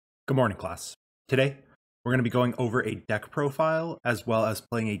Good morning, class. Today, we're going to be going over a deck profile as well as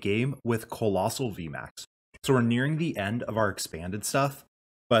playing a game with Coalossal VMAX. So we're nearing the end of our expanded stuff,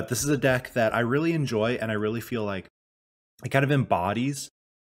 but this is a deck that I really enjoy and I really feel like it kind of embodies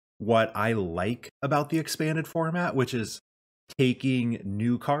what I like about the expanded format, which is taking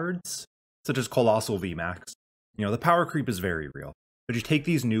new cards, such as Coalossal VMAX. You know, the power creep is very real, but you take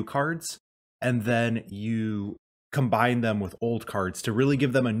these new cards and then you combine them with old cards to really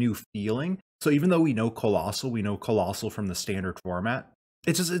give them a new feeling. So even though we know Coalossal from the standard format,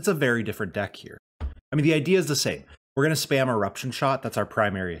 it's a very different deck here. I mean, the idea is the same. We're going to spam Eruption Shot. That's our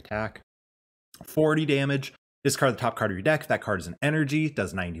primary attack. 40 damage. Discard the top card of your deck. That card is an energy,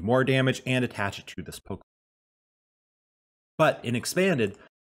 does 90 more damage, and attach it to this Pokemon. But in expanded,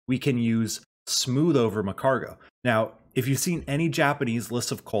 we can use Smooth over Magcargo. Now, if you've seen any Japanese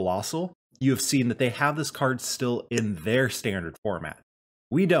lists of Coalossal, you have seen that they have this card still in their standard format.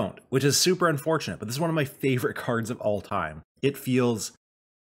 We don't, which is super unfortunate, but this is one of my favorite cards of all time. It feels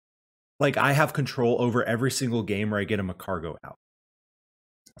like I have control over every single game where I get a Magcargo out.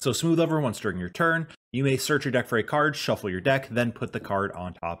 So Smooth over, once during your turn, you may search your deck for a card, shuffle your deck, then put the card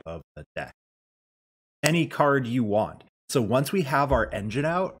on top of the deck. Any card you want. So once we have our engine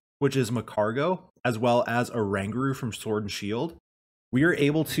out, which is Magcargo, as well as Oranguru from Sword and Shield, we are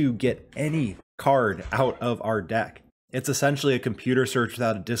able to get any card out of our deck. It's essentially a computer search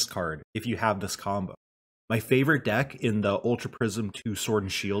without a discard if you have this combo. My favorite deck in the Ultra Prism 2 Sword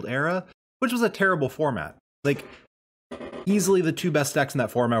and Shield era, which was a terrible format. Like, easily the two best decks in that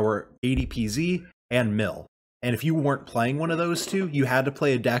format were ADPZ and Mill. And if you weren't playing one of those two, you had to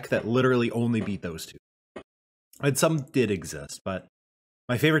play a deck that literally only beat those two. And some did exist, but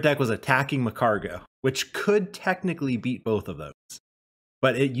my favorite deck was attacking Magcargo, which could technically beat both of those.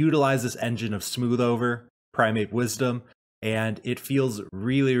 But it utilizes this engine of Smooth over, Primate Wisdom, and it feels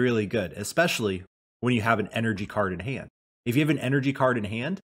really, really good, especially when you have an energy card in hand. If you have an energy card in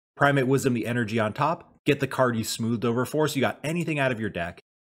hand, Primate Wisdom the energy on top, get the card you smoothed over for, so you got anything out of your deck,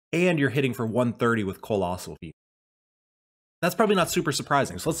 and you're hitting for 130 with Coalossal V. That's probably not super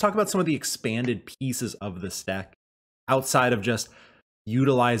surprising. So let's talk about some of the expanded pieces of this deck outside of just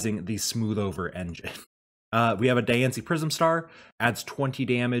utilizing the Smooth over engine. We have a Diancie Prism Star, adds 20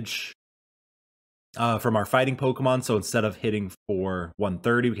 damage from our fighting Pokemon. So instead of hitting for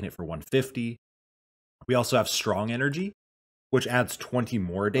 130, we can hit for 150. We also have Strong Energy, which adds 20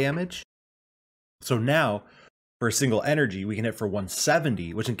 more damage. So now, for a single energy, we can hit for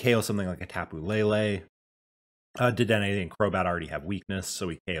 170, which can KO something like a Tapu Lele. Dedenne and Crobat already have weakness, so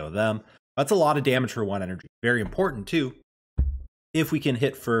we KO them. That's a lot of damage for one energy. Very important, too. If we can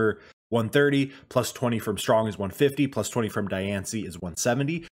hit for 130, plus 20 from Strong is 150, plus 20 from Diancie is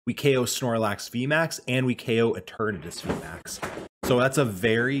 170. We KO Snorlax VMAX, and we KO Eternatus VMAX. So that's a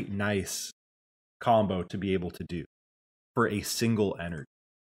very nice combo to be able to do for a single energy.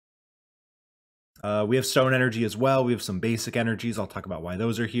 We have Stone Energy as well. We have some basic energies. I'll talk about why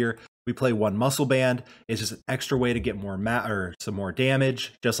those are here. We play one Muscle Band. It's just an extra way to get more some more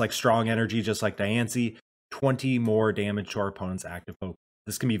damage, just like Strong Energy, just like Diancie. 20 more damage to our opponent's active Pokemon.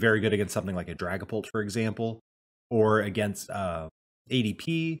 This can be very good against something like a Dragapult, for example, or against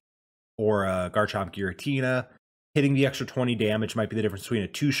ADP or Garchomp Giratina. Hitting the extra 20 damage might be the difference between a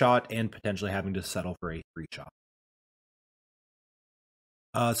 2-shot and potentially having to settle for a 3-shot.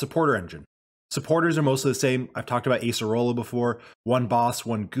 Supporter engine. Supporters are mostly the same. I've talked about Acerola before. One Boss,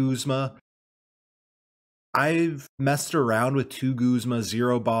 one Guzma. I've messed around with 2 Guzma,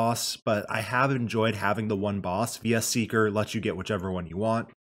 0 Boss, but I have enjoyed having the 1 Boss. VS Seeker lets you get whichever one you want.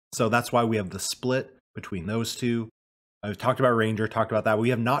 So that's why we have the split between those two. I've talked about Ranger, talked about that.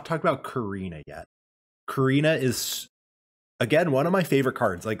 We have not talked about Korrina yet. Korrina is, again, one of my favorite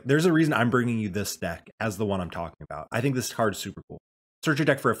cards. Like, there's a reason I'm bringing you this deck as the one I'm talking about. I think this card is super cool. Search your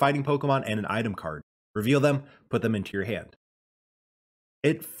deck for a fighting Pokemon and an item card. Reveal them, put them into your hand.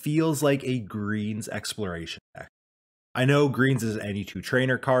 It feels like a Greens exploration deck. I know Greens is any 2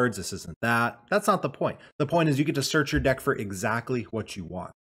 trainer cards. This isn't that. That's not the point. The point is you get to search your deck for exactly what you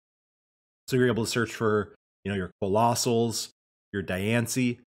want. So you're able to search for, you know, your Coalossals, your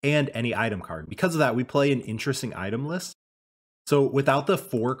Diancie, and any item card. Because of that, we play an interesting item list. So without the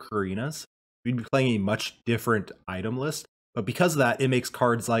 4 Korrinas, we'd be playing a much different item list. But because of that, it makes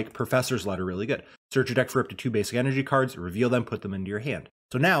cards like Professor's Letter really good. Search your deck for up to 2 basic energy cards, reveal them, put them into your hand.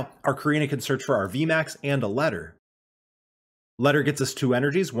 So now, our Korrina can search for our VMAX and a Letter. Letter gets us 2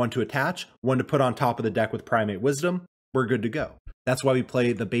 energies, 1 to attach, 1 to put on top of the deck with Primate Wisdom. We're good to go. That's why we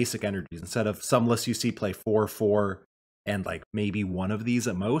play the basic energies. Instead of some lists you see play 4, 4, and like maybe 1 of these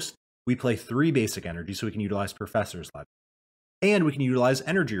at most, we play 3 basic energies so we can utilize Professor's Letter. And we can utilize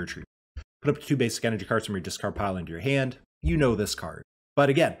Energy Retrieval. Put up 2 basic energy cards from your discard pile into your hand. You know this card. But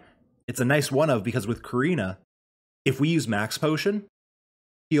again, it's a nice one of, because with Korrina, if we use Max Potion,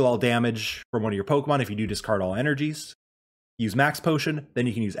 heal all damage from one of your Pokemon if you do discard all energies. Use Max Potion, then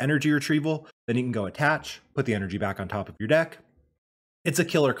you can use Energy Retrieval, then you can go attach, put the energy back on top of your deck. It's a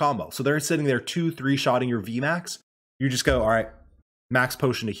killer combo. So they're sitting there 2-3-shotting your VMAX. You just go, all right, Max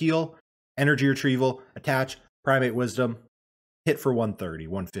Potion to heal, Energy Retrieval, attach, Primate Wisdom, hit for 130,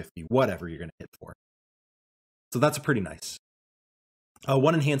 150, whatever you're going to hit for. So that's pretty nice.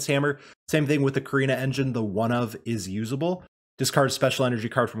 One Enhanced Hammer, same thing with the Korrina engine. The one of is usable. Discard a special energy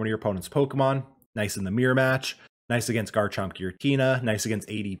card from one of your opponent's Pokemon. Nice in the mirror match. Nice against Garchomp Giratina. Nice against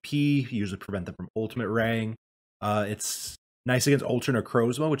ADP. Usually prevent them from Ultimate Raying. It's nice against Ultra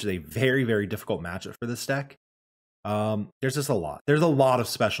Necrozma, which is a very, very difficult matchup for this deck. There's just a lot. There's a lot of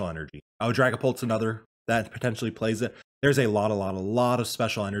special energy. Oh, Dragapult's another that potentially plays it. There's a lot of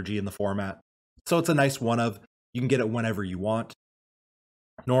special energy in the format. So it's a nice one of. You can get it whenever you want.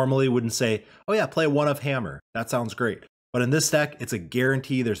 Normally wouldn't say, oh yeah, play a one of Hammer. That sounds great. But in this deck, it's a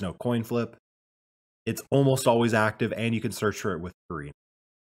guarantee. There's no coin flip. It's almost always active, and you can search for it with Korrina.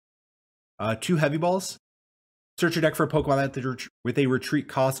 2 Heavy Balls. Search your deck for a Pokemon with a retreat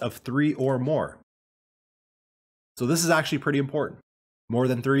cost of 3 or more. So this is actually pretty important. More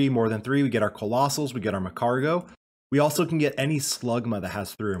than 3, we get our Coalossals, we get our Magcargo. We also can get any Slugma that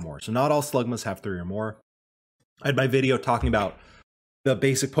has 3 or more. So not all Slugmas have 3 or more. I had my video talking about the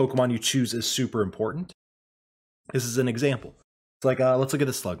basic Pokemon you choose is super important. This is an example. It's like, let's look at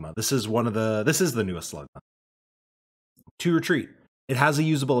this Slugma. This is the newest Slugma. 2 retreat. It has a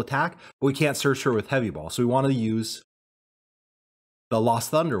usable attack, but we can't search for it with Heavy Ball. So we want to use the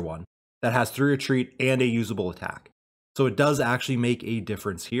Lost Thunder one that has 3 retreat and a usable attack. So it does actually make a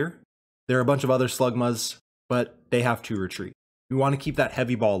difference here. There are a bunch of other Slugmas, but they have 2 retreat. We want to keep that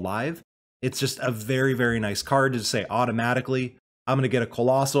Heavy Ball alive. It's just a very, very nice card to just say automatically, I'm going to get a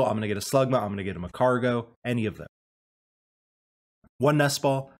Coalossal, I'm going to get a Slugma, I'm going to get a Magcargo, any of them. 1 Nest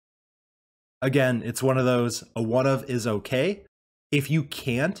Ball. Again, it's one of those, a one of is okay. If you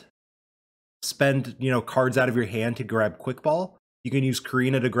can't spend, cards out of your hand to grab Quick Ball, you can use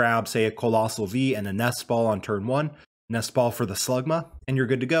Korrina to grab, say, a Coalossal V and a Nest Ball on turn 1, Nest Ball for the Slugma, and you're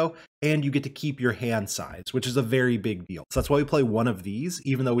good to go. And you get to keep your hand size, which is a very big deal. So that's why we play one of these,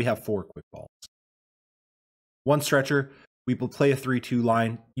 even though we have 4 Quick Balls. 1 Stretcher. We will play a 3-2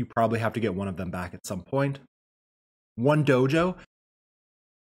 line. You probably have to get one of them back at some point. 1 Dojo.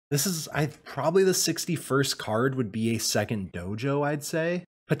 This is probably the 61st card would be a second Dojo, I'd say.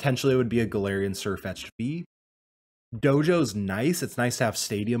 Potentially it would be a Galarian Surfetched V. Dojo's nice. It's nice to have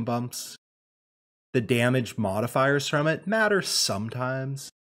stadium bumps. The damage modifiers from it matter sometimes.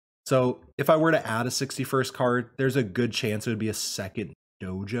 So if I were to add a 61st card, there's a good chance it would be a second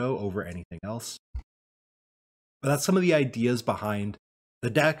Dojo over anything else. But that's some of the ideas behind the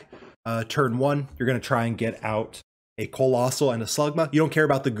deck. Turn 1, you're going to try and get out a Coalossal and a Slugma. You don't care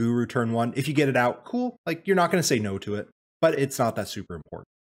about the Guru turn 1. If you get it out, cool. Like, you're not going to say no to it, but it's not that super important.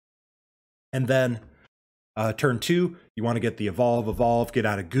 And then turn 2, you want to get the Evolve, get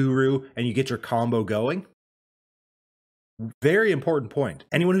out a Guru, and you get your combo going. Very important point.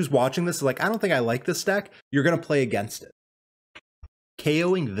 Anyone who's watching this is like, I don't think I like this deck. You're going to play against it.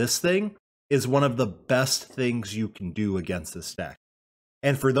 KOing this thing is one of the best things you can do against this deck.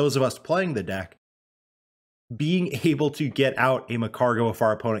 And for those of us playing the deck, being able to get out a Magcargo if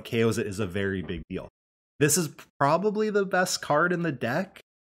our opponent KOs it is a very big deal. This is probably the best card in the deck.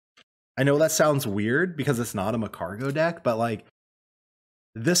 I know that sounds weird because it's not a Magcargo deck, but like,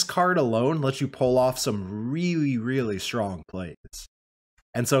 this card alone lets you pull off some really, really strong plays.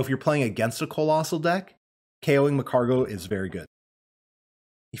 And so if you're playing against a Coalossal deck, KOing Magcargo is very good.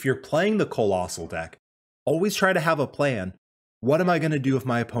 If you're playing the Coalossal deck, always try to have a plan. What am I going to do if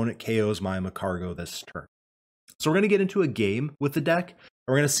my opponent KOs my Magcargo this turn? So we're going to get into a game with the deck.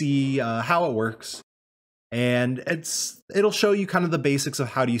 We're going to see how it works. And it'll show you kind of the basics of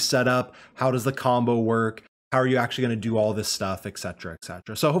how do you set up, how does the combo work, how are you actually going to do all this stuff, etc.,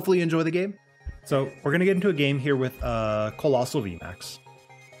 etc. So hopefully you enjoy the game. So we're going to get into a game here with Coalossal VMAX.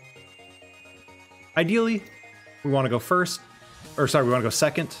 Ideally, we want to go first. We want to go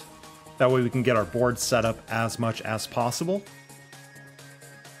second. That way we can get our board set up as much as possible.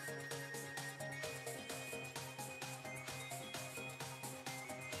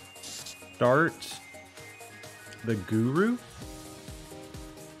 Start the Guru.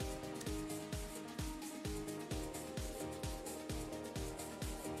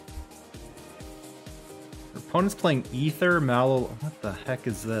 Our opponent's playing Ether, Mallow. What the heck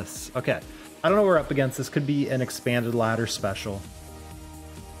is this? Okay. I don't know what we're up against. This could be an expanded ladder special.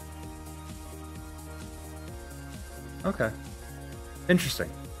 Okay. Interesting.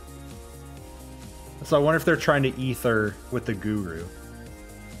 So I wonder if they're trying to ether with the Guru.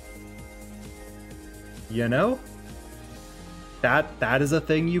 You know? That is a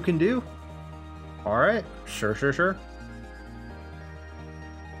thing you can do. Alright. Sure.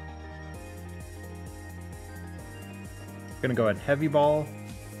 Gonna go ahead and Heavy Ball.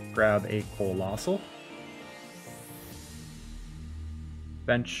 Grab a Coalossal.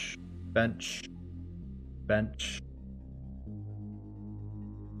 Bench.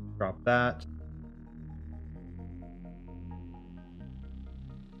 Drop that.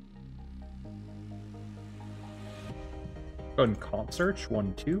 Go ahead and Comp Search,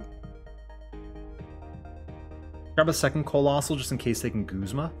 1, 2. Grab a second Coalossal just in case they can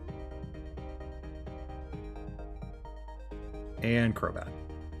Guzma. And Crobat.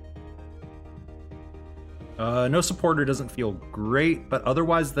 No supporter doesn't feel great, but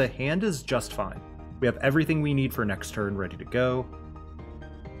otherwise the hand is just fine. We have everything we need for next turn ready to go.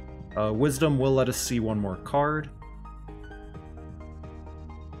 Wisdom will let us see one more card.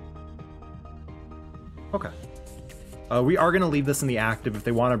 Okay. We are going to leave this in the active. If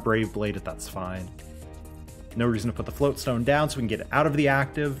they want to Brave Blade it, that's fine. No reason to put the Float Stone down so we can get it out of the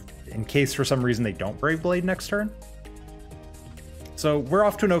active in case for some reason they don't Brave Blade next turn. So we're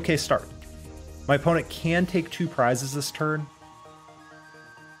off to an okay start. My opponent can take 2 prizes this turn.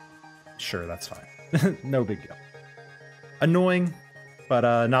 Sure, that's fine. No big deal. Annoying,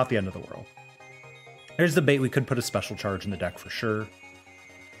 but not the end of the world. There's the bait. We could put a special charge in the deck for sure.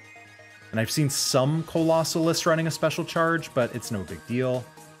 And I've seen some Coalossal lists running a special charge, but it's no big deal.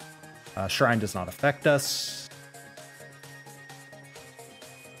 Shrine does not affect us.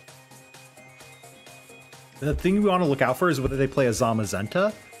 The thing we want to look out for is whether they play a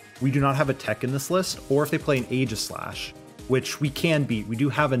Zamazenta. We do not have a tech in this list, or if they play an Aegislash, which we can beat. We do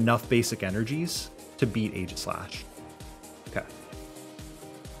have enough basic energies to beat Aegislash. Okay.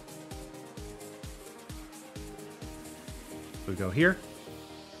 So we go here.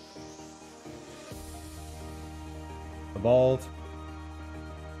 Evolve.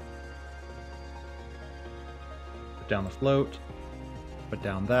 Put down the float. Put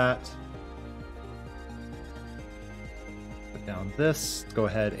down that. Put down this. Let's go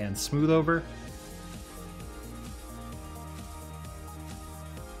ahead and smooth over.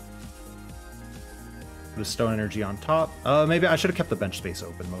 Put a stone energy on top. Maybe I should have kept the bench space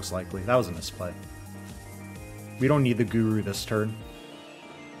open, most likely. That was a misplay. We don't need the Guru this turn.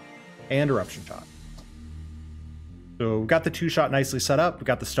 And Eruption Shot. So we've got the 2-shot nicely set up. We've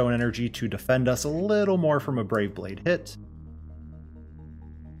got the stone energy to defend us a little more from a Brave Blade hit.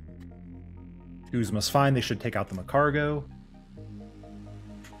 Guzma's fine. They should take out the Magcargo.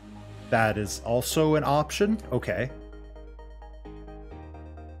 That is also an option. Okay.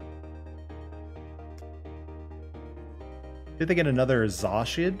 Did they get another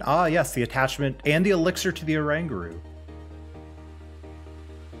Zacian? Ah, yes, the attachment and the elixir to the Oranguru.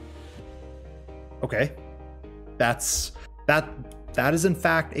 Okay. That is in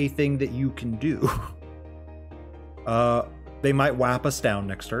fact a thing that you can do. They might whap us down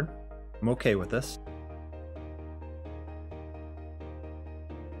next turn. I'm okay with this.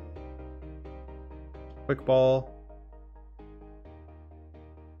 Quick Ball.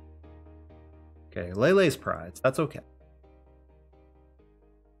 Okay, Lele's Prize. That's okay.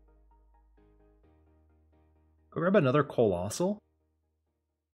 Go grab another Coalossal.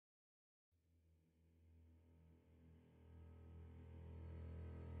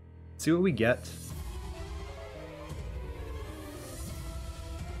 See what we get.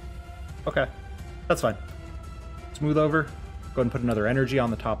 Okay, that's fine. Smooth over. Go ahead and put another energy on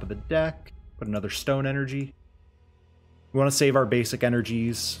the top of the deck. Put another stone energy. We want to save our basic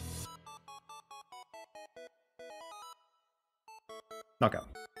energies. Knockout.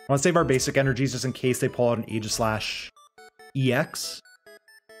 I want to save our basic energies just in case they pull out an Aegislash EX.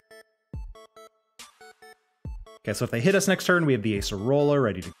 Okay, so if they hit us next turn, we have the Acerola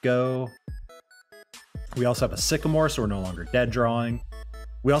ready to go. We also have a Sycamore, so we're no longer dead drawing.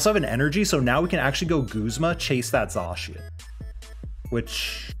 We also have an energy, so now we can actually go Guzma, chase that Zacian.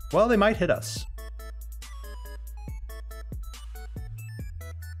 Which, well, they might hit us.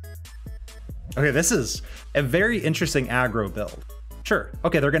 Okay, this is a very interesting aggro build. Sure,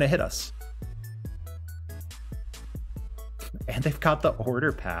 okay, they're gonna hit us. And they've got the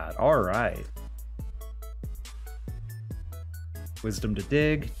order pad, all right. Wisdom to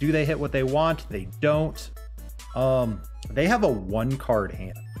dig. Do they hit what they want? They don't. They have a 1-card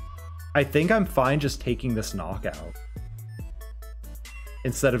hand. I think I'm fine just taking this knockout.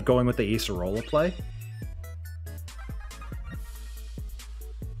 instead of going with the Acerola play.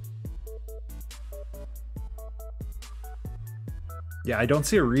 Yeah, I don't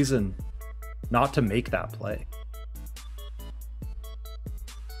see a reason not to make that play.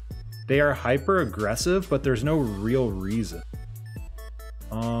 They are hyper aggressive, but there's no real reason.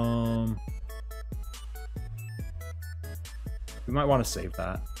 We might want to save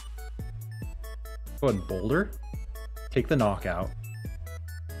that. Go ahead and Boulder. Take the knockout.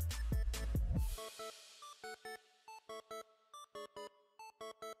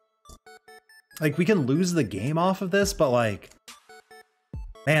 Like, we can lose the game off of this, but like,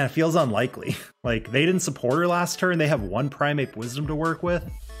 man, it feels unlikely. Like, they didn't support her last turn. They have one Primate Wisdom to work with.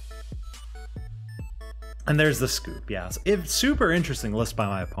 And there's the Scoop, yeah. So it's super interesting list by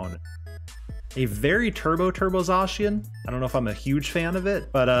my opponent. A very Turbo Zacian. I don't know if I'm a huge fan of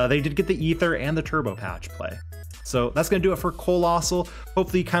it, but they did get the Ether and the Turbo Patch play. So that's going to do it for Coalossal.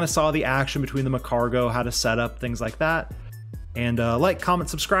 Hopefully you kind of saw the action between the Magcargo, how to set up, things like that. And like, comment,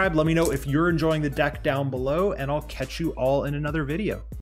 subscribe. Let me know if you're enjoying the deck down below, and I'll catch you all in another video.